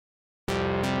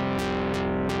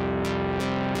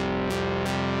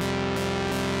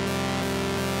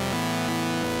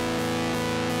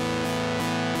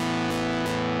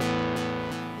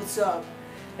What's up?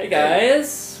 Hey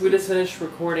guys, we just finished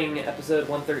recording episode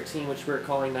 113, which we're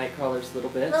calling Nightcrawler's a little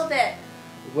bit. A little bit.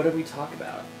 What did we talk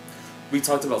about? We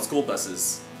talked about school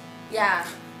buses. Yeah.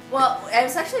 Well, it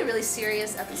was actually a really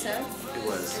serious episode. It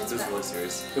was. It was really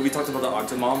serious. And we talked about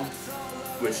the Octomom,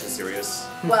 which is serious.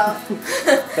 Well,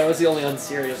 That was the only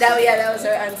unserious. that was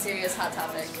our unserious hot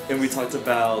topic. And we talked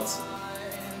about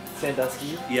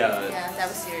Sandusky. yeah, That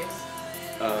was serious.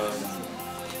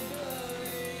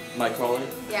 Nightcrawler.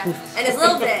 Yeah, and his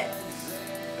little bit.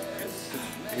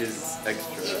 His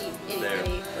extra Itty there.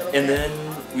 bitty little And bit.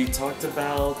 then we talked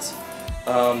about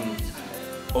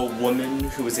a woman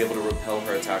who was able to repel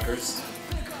her attackers.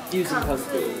 Using Kung Kung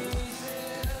Fu. Fu.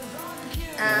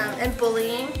 And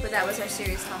bullying, but that was our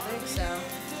serious topic, so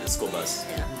The school bus.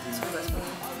 yeah, school bus bullying.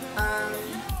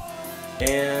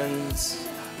 And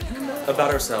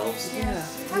about ourselves. Yeah,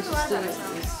 It talked was a lot just about a-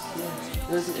 ourselves. yeah,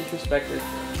 it was an introspective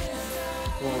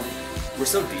one. We're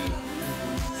so deep.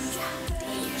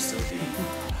 We're so deep.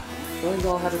 Well, you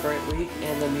all have a great week,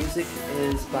 and the music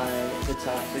is by The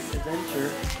Toxic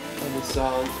Adventure, and the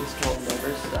song is called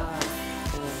Never Stop.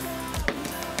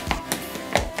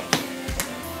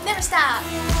 Never stop.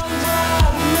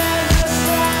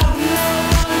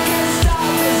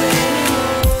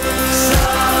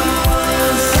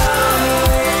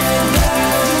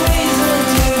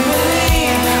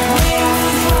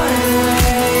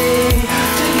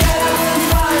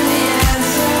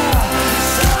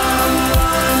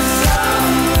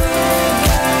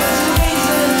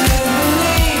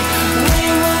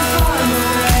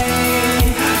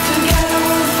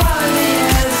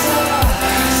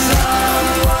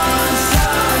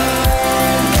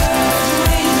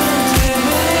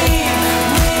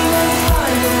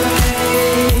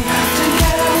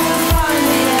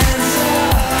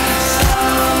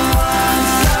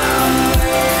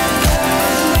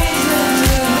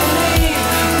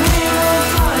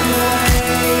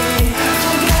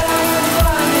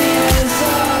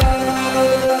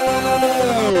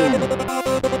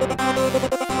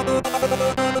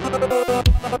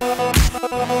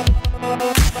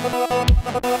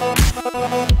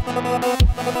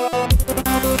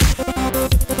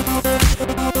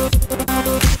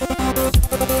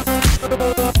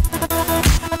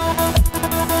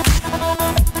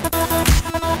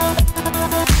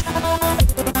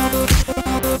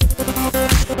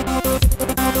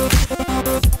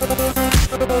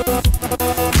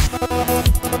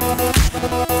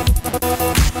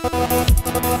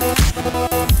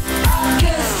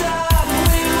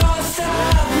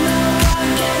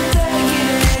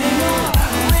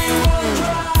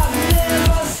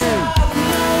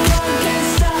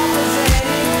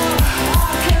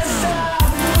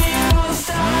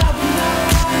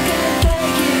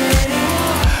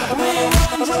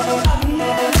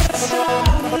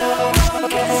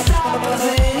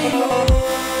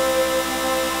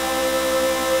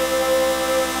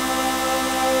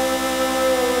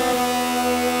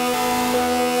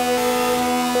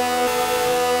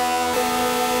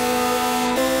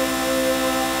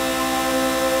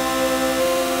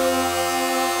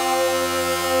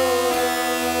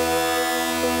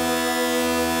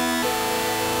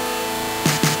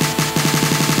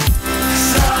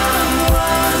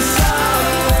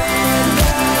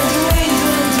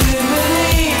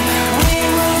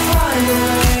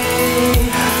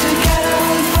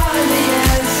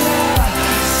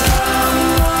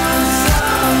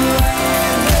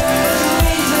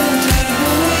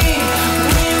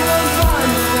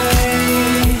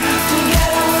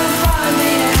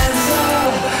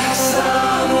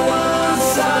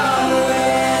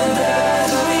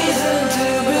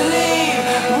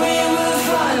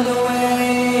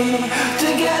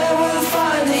 Together